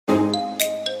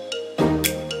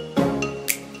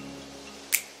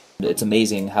It's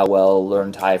amazing how well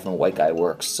Learn Thai from a White Guy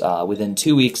works. Within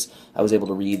 2 weeks, I was able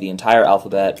to read the entire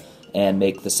alphabet and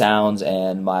make the sounds,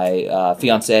 and my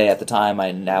fiance at the time,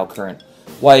 my now current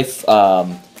wife,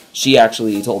 she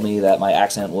actually told me that my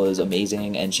accent was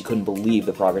amazing and she couldn't believe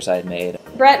the progress I had made.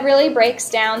 Brett really breaks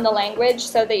down the language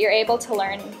so that you're able to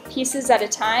learn pieces at a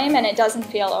time and it doesn't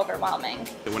feel overwhelming.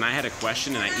 When I had a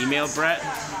question and I emailed Brett,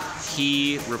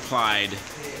 he replied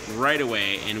right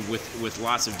away and with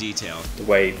lots of detail. The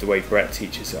way Brett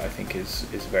teaches it, I think, is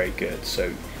very good.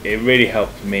 So it really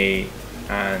helped me,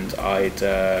 and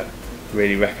I'd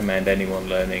really recommend anyone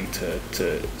learning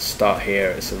to start here.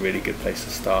 It's a really good place to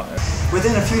start.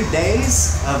 Within a few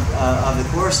days of the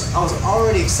course, I was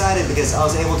already excited because I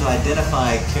was able to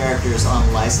identify characters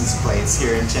on license plates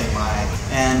here in Chiang Mai.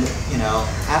 And, you know,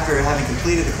 after having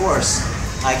completed the course,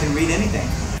 I can read anything.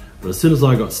 But as soon as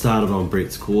I got started on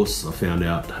Brett's course, I found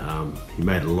out he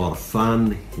made it a lot of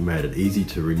fun, he made it easy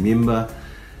to remember,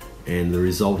 and the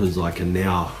result is I can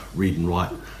now read and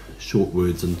write short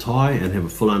words in Thai and have a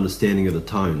full understanding of the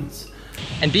tones.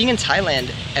 And being in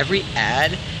Thailand, every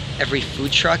ad, every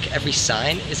food truck, every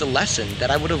sign is a lesson that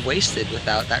I would have wasted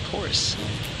without that course.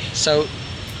 So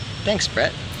thanks,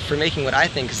 Brett, for making what I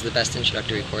think is the best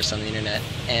introductory course on the internet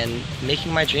and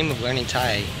making my dream of learning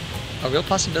Thai a real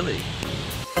possibility.